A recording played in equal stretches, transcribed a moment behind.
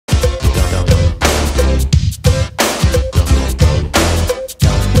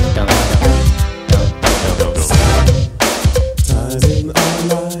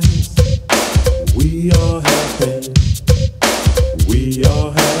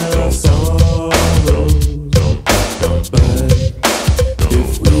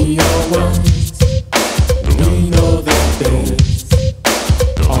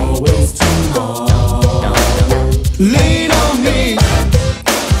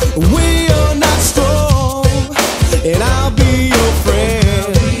We are not strong, and I'll be your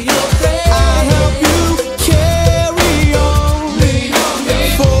friend. I help you carry on,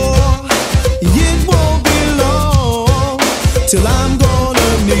 for it won't be long till I'm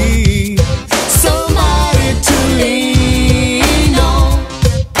gonna need somebody to lean on.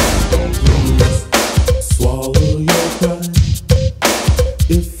 Swallow your pride.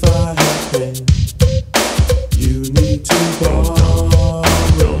 If I have pain, you need to borrow,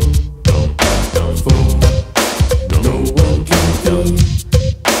 for no one can feel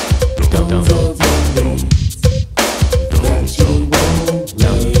comes of your needs that you won't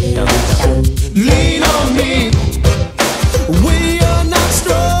lean on me. We are not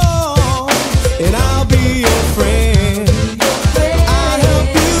strong, and I'll be your friend. I help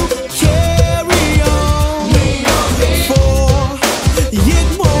you carry on, for it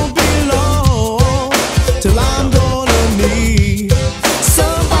won't be long till I'm gonna need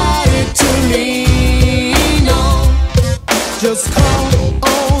somebody to lean on. Just call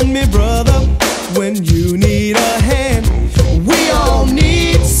on me, brother, when you need a hand. We all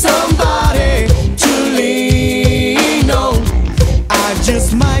need somebody to lean on. I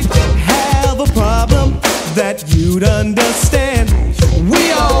just might have a problem that you'd understand.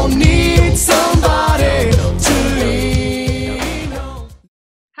 We all need somebody to lean on.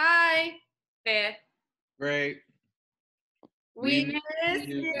 Hi, Beth. Great. We We miss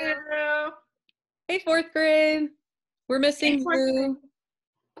you. you. Hey, fourth grade. We're missing Hey, fourth Lou.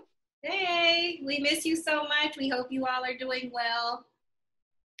 Hey, we miss you so much. We hope you all are doing well.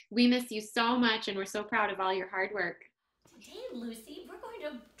 We miss you so much, and we're so proud of all your hard work. Today, Lucy, we're going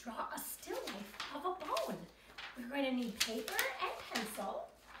to draw a still life of a bone. We're going to need paper and pencil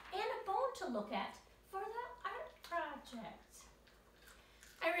and a bone to look at for the art project.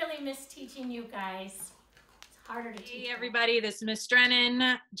 I really miss teaching you guys. It's harder to teach. Hey, them. everybody. This is Miss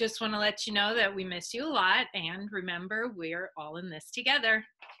Drennan. Just want to let you know that we miss you a lot. And remember, we're all in this together.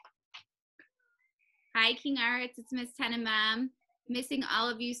 Hi, King Arts. It's Miss Tenenbaum. Missing all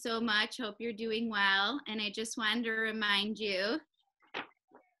of you so much. Hope you're doing well. And I just wanted to remind you,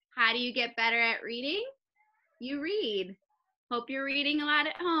 how do you get better at reading? You read. Hope you're reading a lot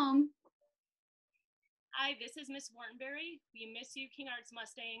at home. Hi, this is Miss Wartenberry. We miss you, King Arts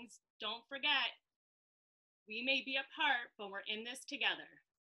Mustangs. Don't forget, we may be apart, but we're in this together.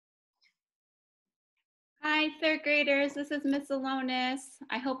 Hi, third graders. This is Miss Alonis.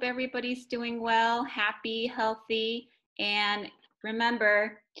 I hope everybody's doing well, happy, healthy, and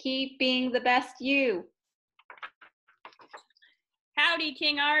remember, keep being the best you. Howdy,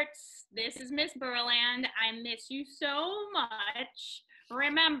 King Arts. This is Miss Burland. I miss you so much.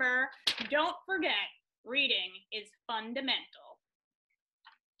 Remember, don't forget, reading is fundamental.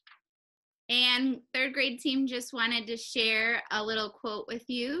 And third grade team just wanted to share a little quote with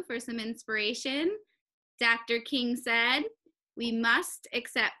you for some inspiration. Dr. King said, "We must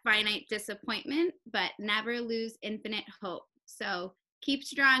accept finite disappointment, but never lose infinite hope." So keep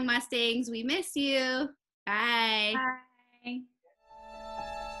strong, Mustangs. We miss you. Bye. Bye.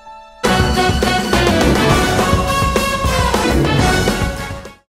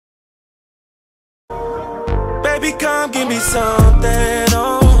 Baby, come give me something,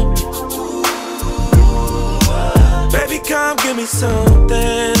 oh. Baby, come give me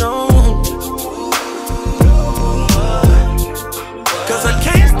something, oh. 'Cause I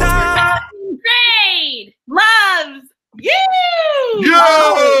can't stop. Grade loves you.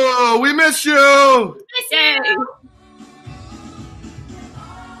 Yo, we miss you. Miss you.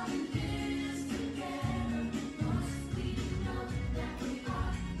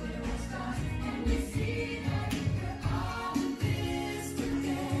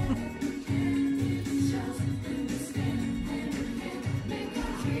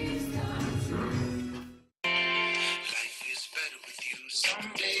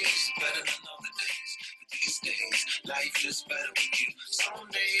 Life is better with you. Some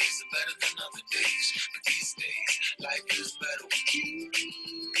days are better than other days, but these days, life is better with you.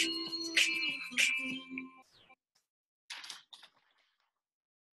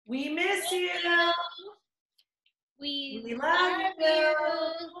 We miss you. We love you.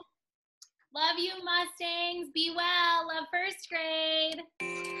 Love you, Mustangs. Be well. Love first grade.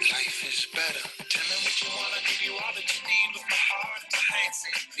 Life is better. Tell me what you want, I'll give you all that you need with my heart and my hands.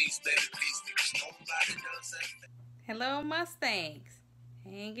 Saying please, baby, please, because nobody does that. Hello, Mustangs.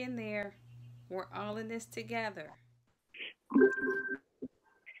 Hang in there. We're all in this together.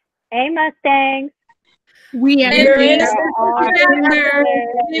 Hey, Mustangs. We are Hey, together.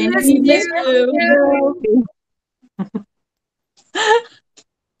 We miss you.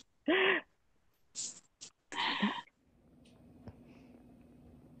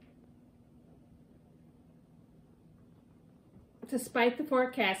 despite the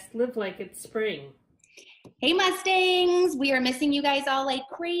forecast, live like it's spring. Hey Mustangs, we are missing you guys all like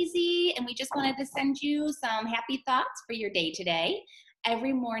crazy, and we just wanted to send you some happy thoughts for your day today.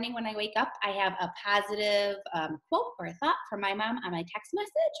 Every morning when I wake up, I have a positive quote or a thought from my mom on my text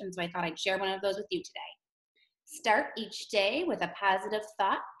message, and so I thought I'd share one of those with you today. Start each day with a positive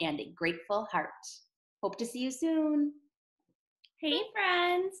thought and a grateful heart. Hope to see you soon. Hey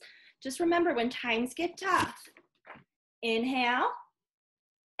friends, just remember when times get tough, inhale,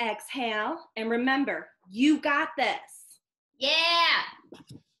 exhale, and remember, you got this. Yeah.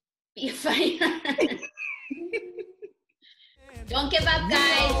 Be a fighter. Don't give up,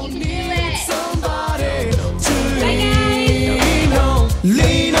 guys. You can do it.